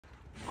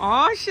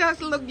Oh,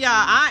 shucks, look, y'all,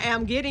 I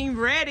am getting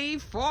ready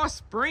for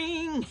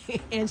spring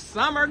and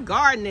summer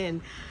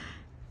gardening.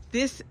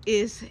 This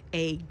is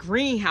a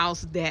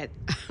greenhouse that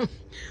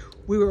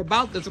we were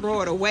about to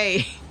throw it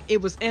away. It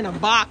was in a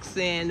box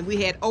and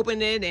we had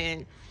opened it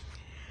and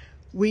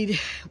we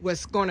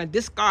was going to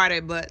discard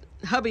it, but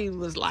hubby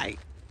was like,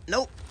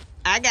 nope,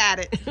 I got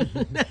it.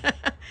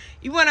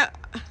 You want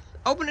to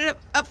open it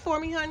up for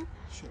me, honey?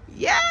 Sure.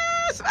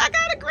 Yes, I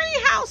got a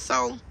greenhouse.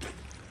 So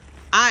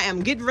I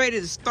am getting ready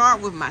to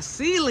start with my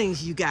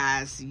seedlings, you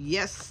guys.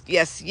 Yes,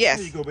 yes, yes.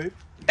 There you go, babe.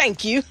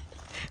 Thank you.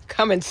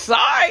 Come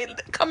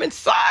inside. Come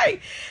inside.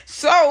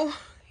 So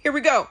here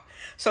we go.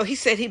 So he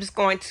said he was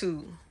going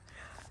to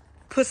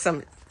put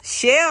some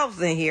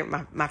shelves in here.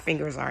 My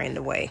fingers are in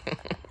the way.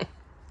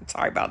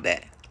 Sorry about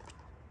that.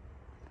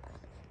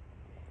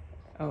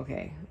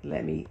 Okay,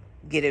 let me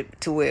get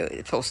it to where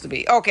it's supposed to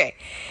be. Okay,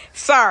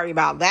 sorry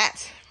about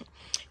that.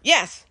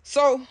 Yes,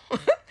 so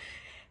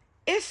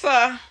it's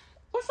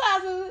what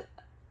size is it?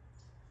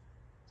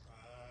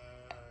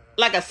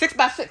 Like a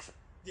 6x6.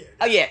 Yeah.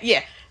 Oh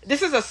yeah.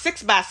 This is a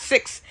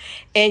 6x6,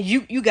 and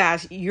you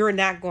guys, you're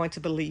not going to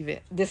believe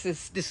it. This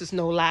is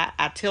no lie.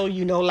 I tell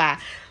you, no lie.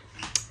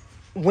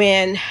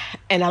 And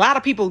a lot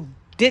of people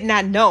did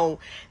not know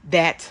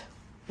that.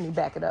 Let me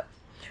back it up.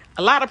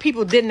 A lot of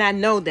people did not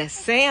know that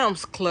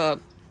Sam's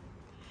Club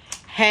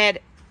had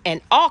an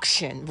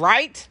auction,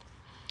 right?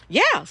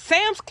 Yeah,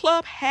 Sam's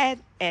Club had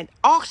an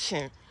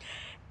auction.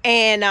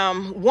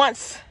 And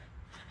once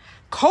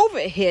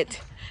COVID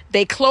hit,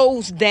 they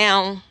closed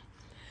down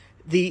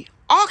the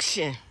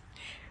auction.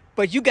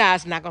 But you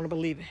guys are not going to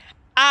believe it.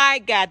 I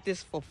got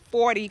this for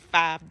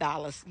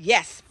 $45.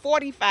 Yes,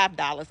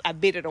 $45. I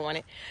bid it on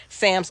it.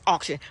 Sam's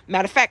auction.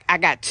 Matter of fact, I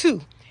got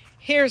two.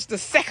 Here's the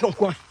second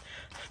one.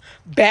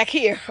 Back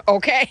here,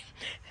 okay?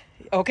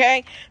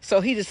 Okay?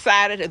 So he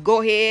decided to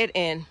go ahead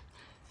and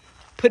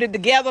put it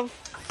together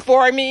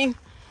for me.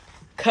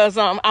 Because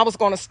I was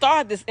going to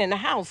start this in the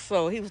house.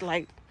 So he was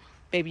like,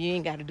 baby, you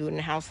ain't got to do it in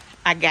the house.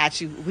 I got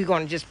you. We're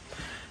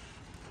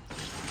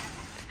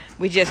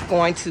just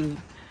going to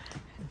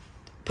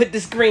put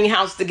this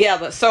greenhouse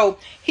together. So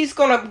he's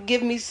going to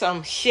give me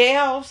some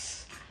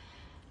shelves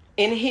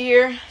in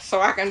here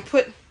so I can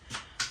put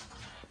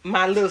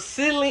my little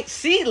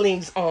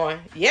seedlings on.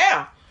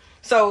 Yeah.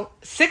 So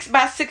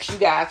 6x6, you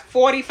guys,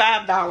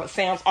 $45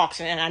 Sam's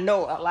auction. And I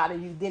know a lot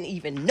of you didn't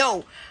even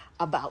know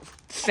about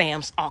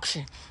Sam's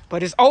auction,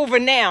 but it's over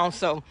now.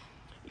 So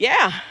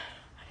yeah,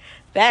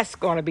 that's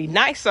going to be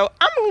nice. So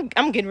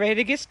I'm getting ready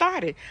to get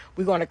started.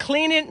 We're going to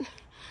clean it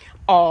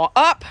all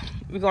up.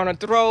 We're going to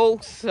throw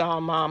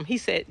some, you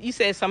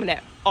said some of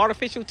that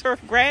artificial turf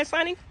grass,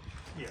 honey?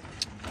 Yeah.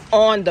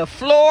 On the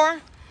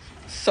floor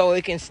so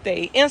it can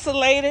stay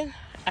insulated.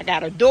 I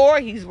got a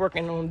door. He's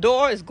working on the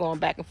door. It's going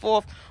back and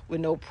forth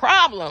with no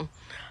problem.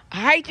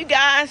 All right, you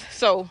guys.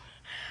 So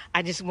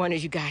I just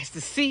wanted you guys to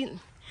see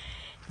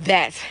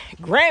that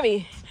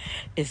Grammy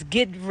is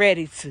getting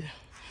ready to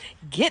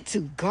get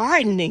to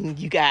gardening,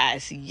 you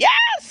guys.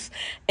 Yes.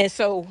 And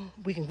so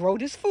we can grow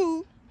this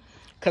food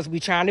because we're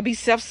trying to be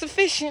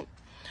self-sufficient.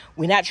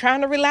 We're not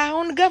trying to rely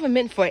on the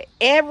government for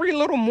every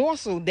little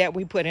morsel that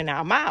we put in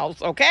our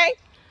mouths, okay?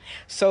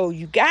 So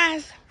you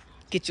guys,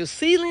 get your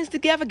seedlings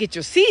together, get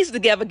your seeds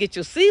together, get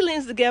your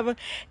seedlings together,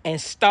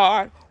 and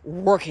start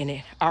working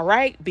it, all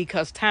right?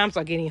 Because times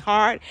are getting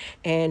hard,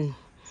 and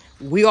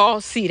we all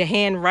see the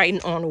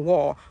handwriting on the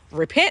wall.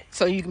 Repent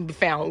so you can be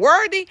found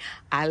worthy.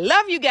 I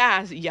love you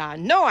guys. Y'all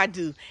know I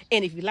do.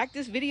 And if you like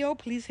this video,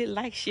 please hit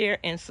like, share,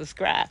 and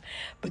subscribe.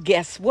 But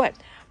guess what?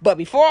 But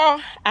before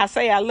I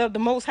say I love the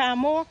Most High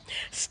more,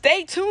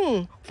 stay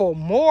tuned for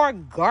more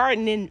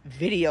gardening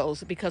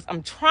videos because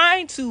I'm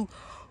trying to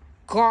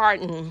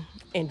garden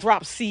and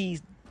drop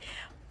seeds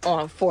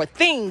on for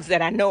things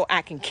that I know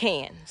I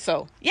can.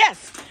 So,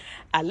 yes,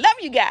 I love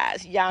you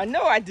guys. Y'all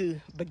know I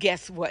do. But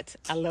guess what?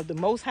 I love the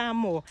Most High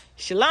more.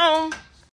 Shalom.